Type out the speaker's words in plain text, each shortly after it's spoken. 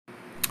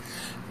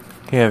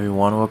Hey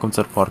everyone, welcome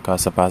to the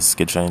podcast about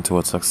scheduling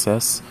towards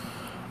success.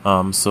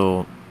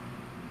 So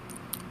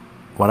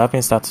what I've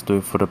been starting to do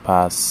for the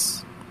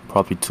past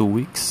probably 2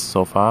 weeks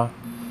so far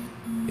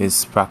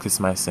is practice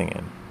my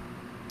singing.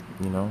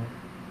 You know,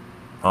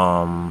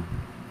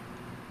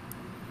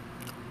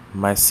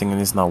 my singing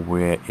is not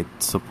where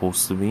it's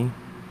supposed to be,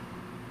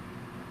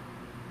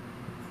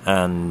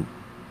 and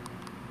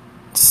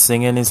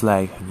singing is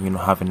like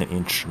having an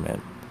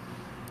instrument.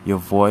 Your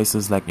voice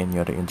is like any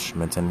other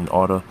instrument, and in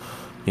order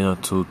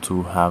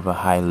to have a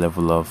high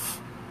level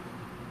of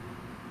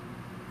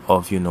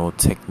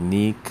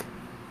technique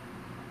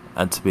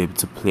and to be able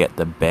to play at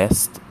the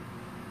best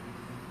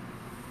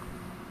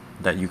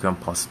that you can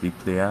possibly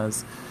play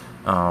as,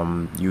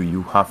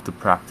 you have to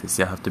practice.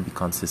 You have to be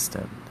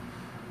consistent,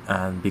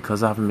 and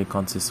because I haven't been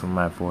consistent with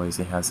my voice,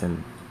 it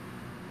hasn't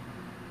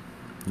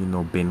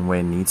been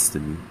where it needs to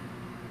be.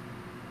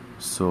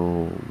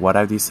 So what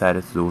I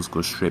decided to do was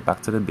go straight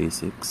back to the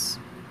basics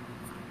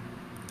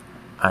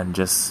and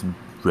just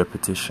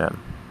repetition.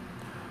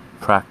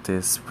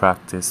 Practice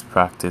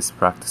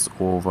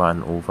over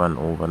and over and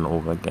over and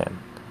over again.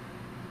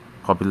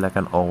 Probably like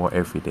an hour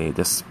every day.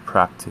 Just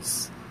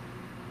practice.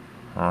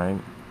 Alright?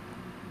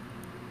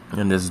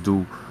 And just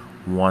do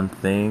one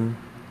thing,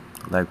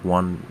 like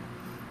one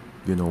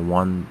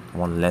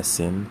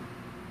lesson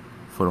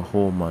for the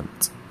whole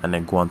month, and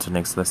then go on to the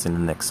next lesson the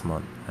next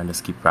month, and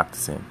just keep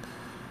practicing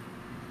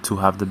to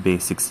have the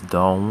basics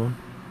down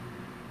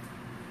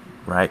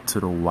right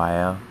to the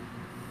wire,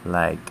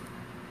 like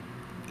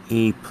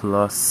A+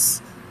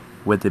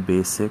 with the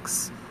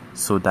basics,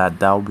 so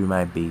that will be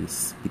my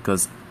base,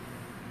 because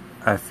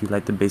I feel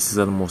like the basics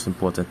are the most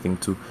important thing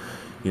to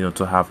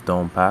have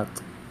down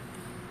packed.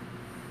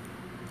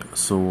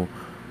 So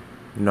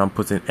I'm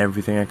putting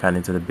everything I can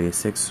into the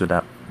basics, so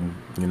that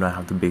I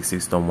have the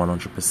basics done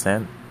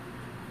 100%,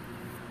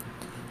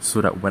 so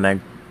that when I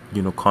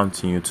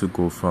continue to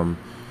go from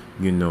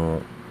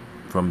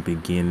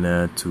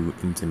beginner to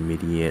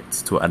intermediate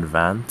to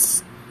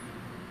advanced,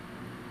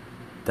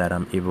 that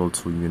I'm able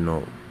to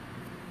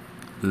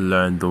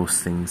learn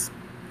those things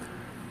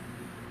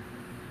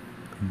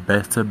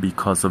better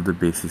because of the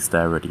basics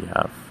that I already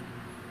have.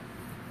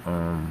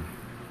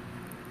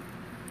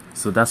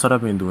 So that's what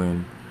I've been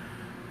doing,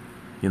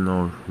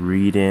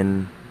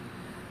 reading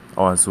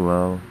as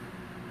well,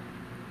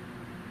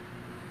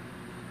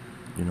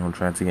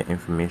 trying to get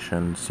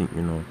information,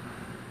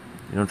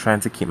 trying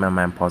to keep my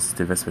mind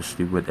positive,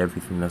 especially with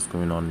everything that's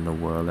going on in the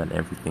world and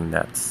everything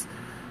that's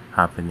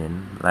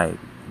happening. Like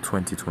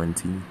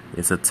 2020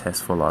 is a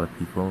test for a lot of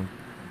people,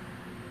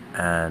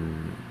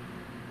 and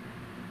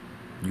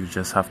you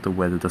just have to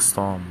weather the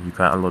storm. You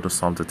can't allow the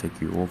storm to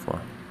take you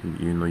over.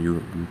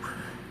 You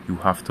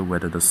have to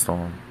weather the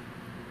storm.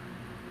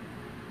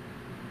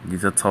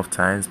 These are tough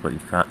times, but you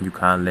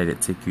can't let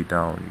it take you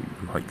down.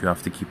 You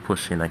have to keep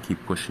pushing and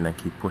keep pushing and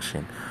keep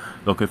pushing,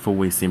 looking for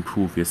ways to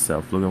improve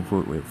yourself,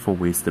 looking for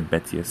ways to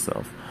better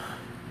yourself.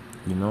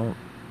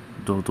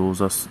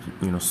 Those are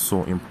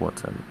so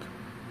important.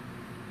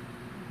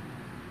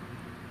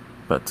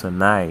 But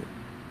tonight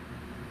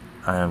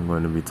I am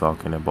going to be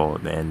talking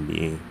about the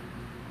NBA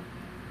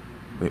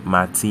with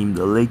my team,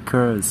 the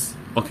Lakers.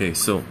 Okay,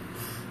 so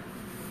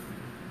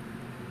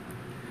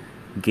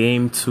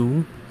Game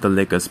 2, the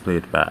Lakers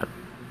played bad.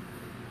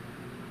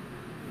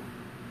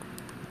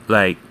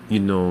 Like,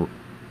 the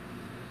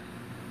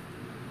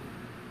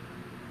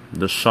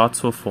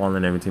shots were falling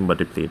and everything, but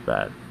they played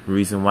bad.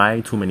 Reason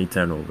why? Too many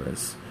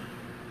turnovers.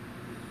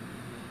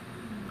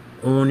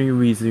 Only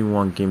reason we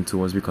won Game 2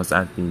 was because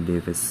Anthony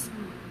Davis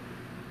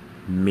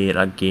made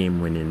a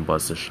game-winning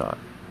buzzer shot.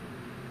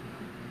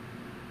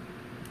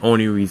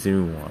 Only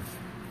reason we won.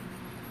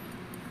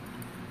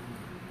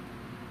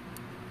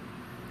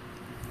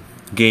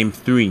 Game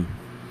 3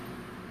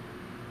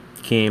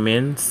 came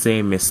in,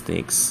 same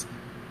mistakes,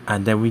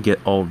 and then we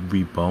get all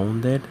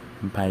rebounded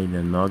by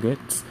the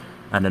Nuggets,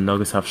 and the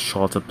Nuggets have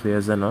shorter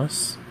players than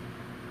us,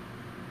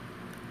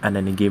 and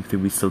then in Game 3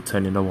 we still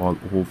turning the ball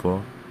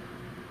over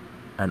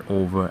and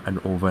over and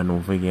over and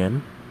over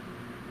again.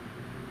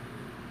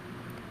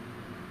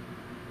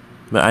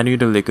 But I knew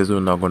the Lakers were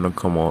not going to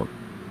come out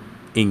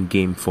in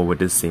Game 4 with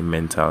the same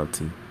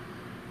mentality,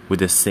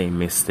 with the same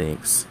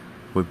mistakes,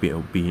 with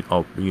being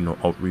out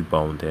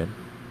rebounded.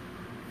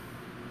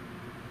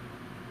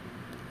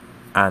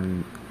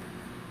 And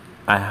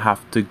I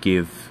have to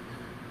give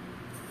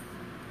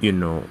a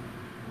round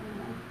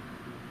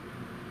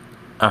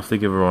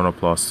of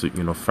applause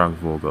to Frank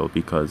Vogel,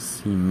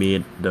 because he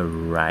made the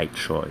right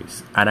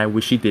choice, and I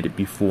wish he did it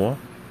before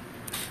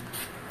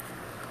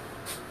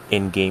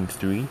in Game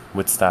 3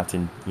 with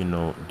starting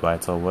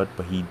Dwight Howard,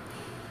 but he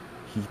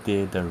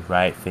did the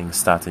right thing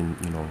starting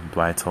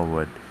Dwight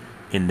Howard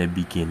in the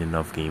beginning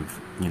of Game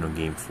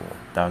 4.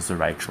 That was the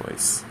right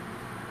choice.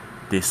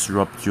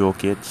 Disrupt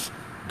Jokic,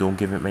 don't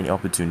give him many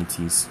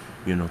opportunities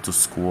to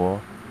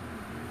score,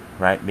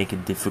 right? Make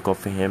it difficult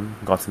for him,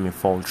 got him in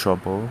foul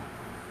trouble.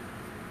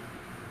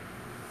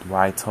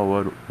 Dwight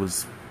Howard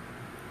was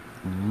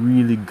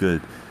really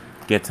good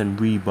getting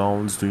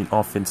rebounds, doing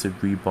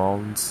offensive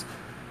rebounds,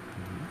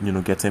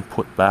 getting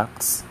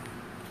putbacks,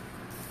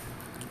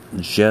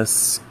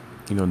 just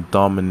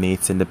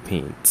dominating the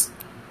paint.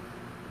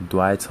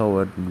 Dwight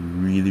Howard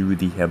really,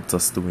 really helped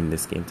us to win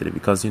this game today,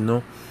 because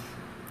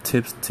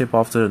tip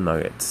off to the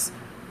Nuggets.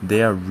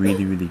 They are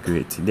really, really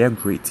great. They're a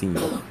great team,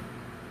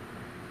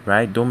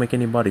 right? Don't make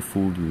anybody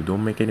fool you.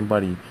 Don't make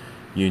anybody,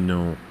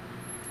 make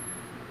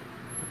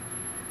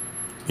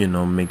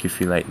you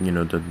feel like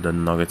the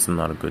Nuggets are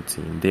not a good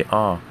team. They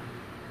are.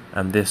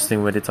 And this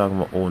thing where they're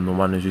talking about, oh, no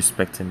one is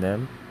respecting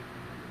them.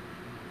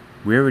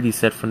 We already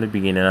said from the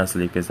beginning as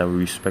Lakers that we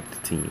respect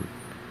the team.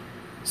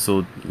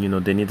 So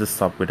they need to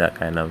stop with that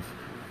kind of,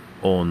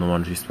 oh, no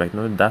one's respect.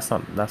 No, that's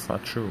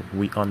not true.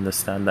 We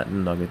understand that the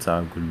Nuggets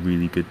are a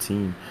really good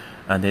team,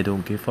 and they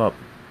don't give up.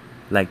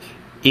 Like,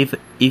 if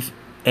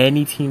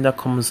any team that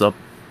comes up,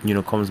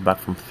 comes back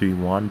from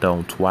 3-1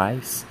 down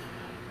twice,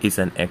 is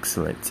an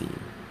excellent team,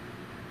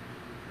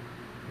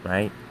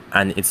 right?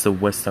 And it's the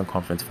Western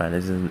Conference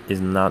Finals.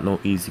 It's not no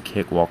easy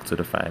cakewalk to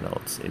the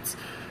finals. It's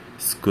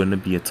gonna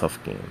be a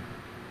tough game.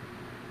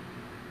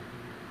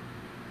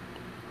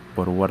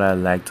 But what I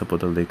liked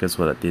about the Lakers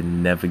was that they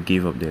never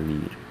gave up their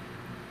lead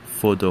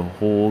for the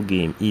whole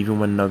game, even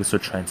when Nuggets were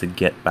trying to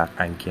get back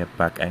and get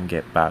back and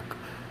get back.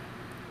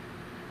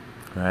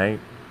 Right?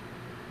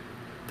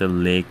 The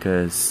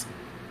Lakers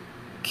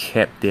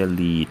kept their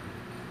lead.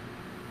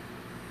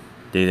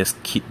 They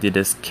just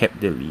kept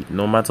their lead.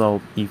 No matter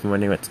how, even when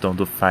they went down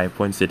to 5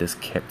 points, they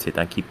just kept it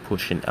and keep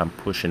pushing and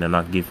pushing and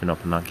not giving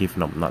up,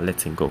 not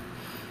letting go.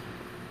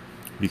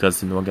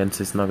 Because against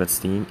this Nuggets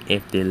team,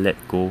 if they let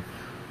go,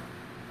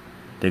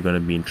 they're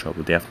gonna be in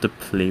trouble. They have to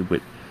play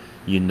with,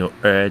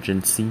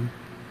 urgency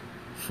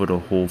for the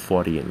whole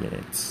 48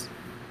 minutes.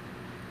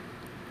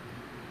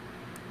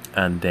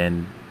 And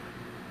then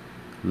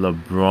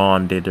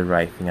LeBron did the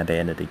right thing at the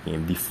end of the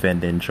game,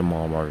 defending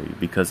Jamal Murray.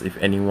 Because if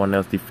anyone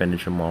else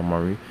defended Jamal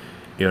Murray,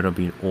 it would have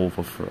been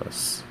over for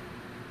us.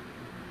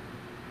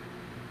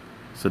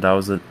 So that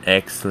was an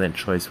excellent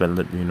choice by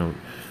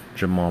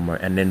Jamal Murray.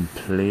 And then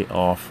play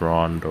off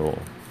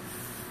Rondo.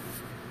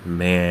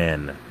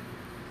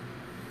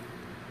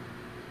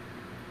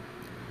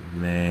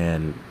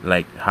 Man,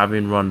 like,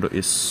 having Rondo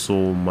is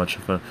so much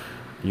of a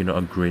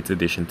great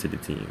addition to the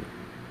team.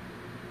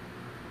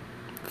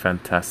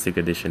 Fantastic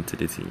addition to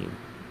the team,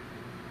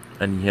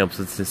 and he helps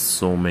us in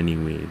so many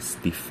ways.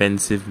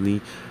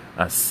 Defensively,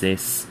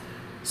 assists,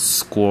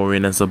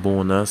 scoring as a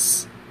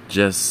bonus,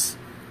 just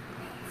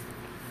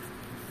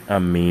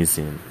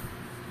amazing.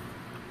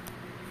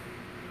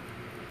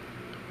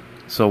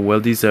 So well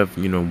deserved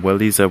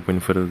win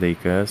for the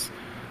Lakers.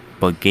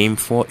 But game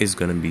 4 is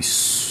going to be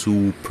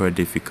super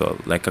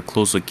difficult. Like a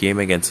closer game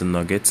against the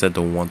Nuggets, I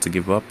don't want to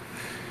give up.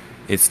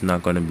 It's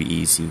not going to be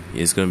easy.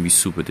 It's going to be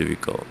super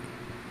difficult.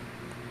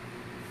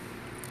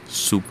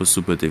 Super,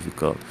 super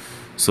difficult.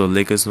 So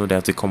Lakers know they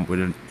have to come with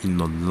a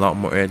lot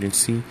more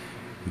urgency,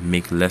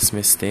 make less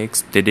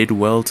mistakes. They did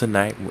well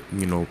tonight,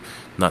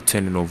 not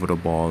turning over the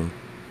ball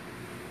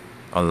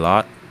a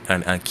lot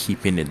and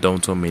keeping it down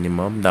to a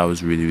minimum. That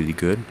was really, really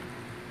good.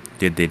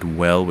 They did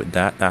well with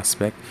that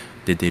aspect.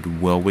 They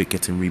did well with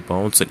getting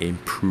rebounds and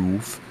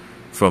improve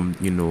from,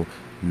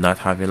 not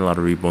having a lot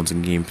of rebounds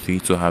in game 3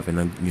 to having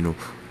a,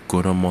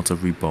 good amount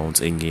of rebounds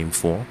in game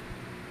 4.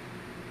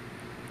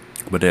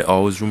 But there's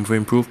always room for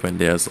improvement.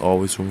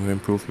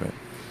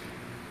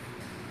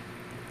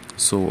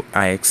 So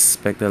I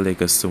expect the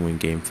Lakers to win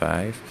game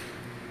 5.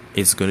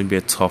 It's going to be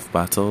a tough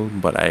battle,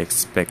 but I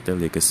expect the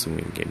Lakers to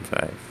win game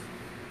 5.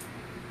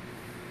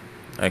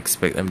 I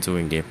expect them to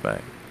win game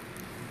 5.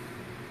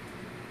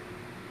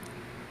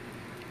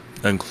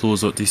 And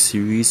close out this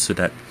series so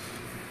that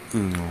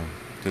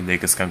the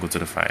Lakers can go to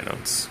the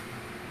finals.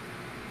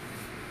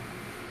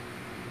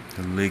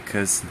 The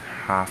Lakers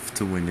have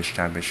to win this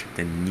championship.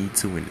 They need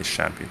to win this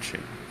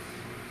championship.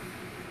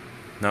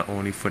 Not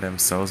only for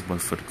themselves, but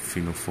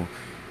for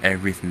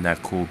everything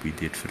that Kobe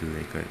did for the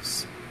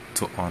Lakers,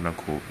 to honor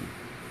Kobe.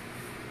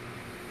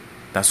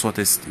 That's what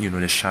this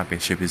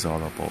championship is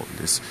all about.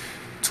 This,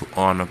 to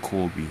honor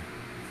Kobe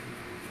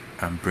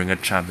and bring a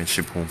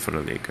championship home for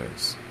the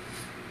Lakers.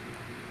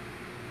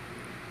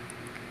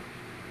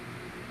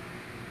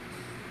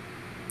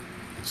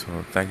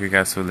 So thank you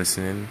guys for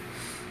listening,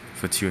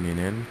 for tuning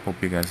in.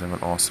 Hope you guys have an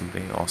awesome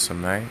day,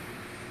 awesome night.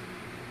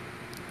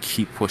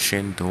 Keep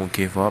pushing, don't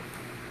give up.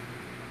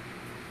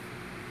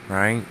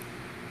 Right?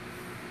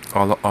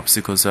 All the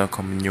obstacles that are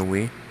coming your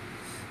way,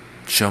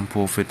 jump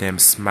over them,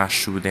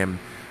 smash through them.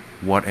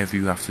 Whatever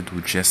you have to do,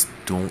 just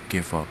don't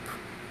give up.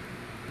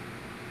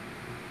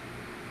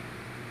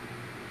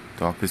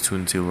 The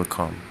opportunity will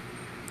come.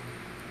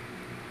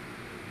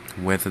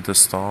 Weather the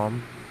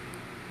storm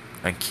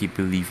and keep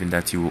believing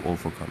that you will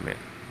overcome it.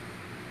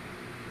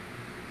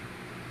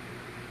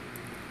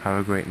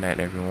 Have a great night,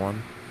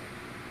 everyone.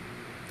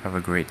 Have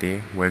a great day,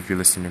 wherever you're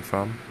listening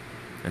from.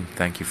 And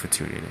thank you for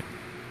tuning in.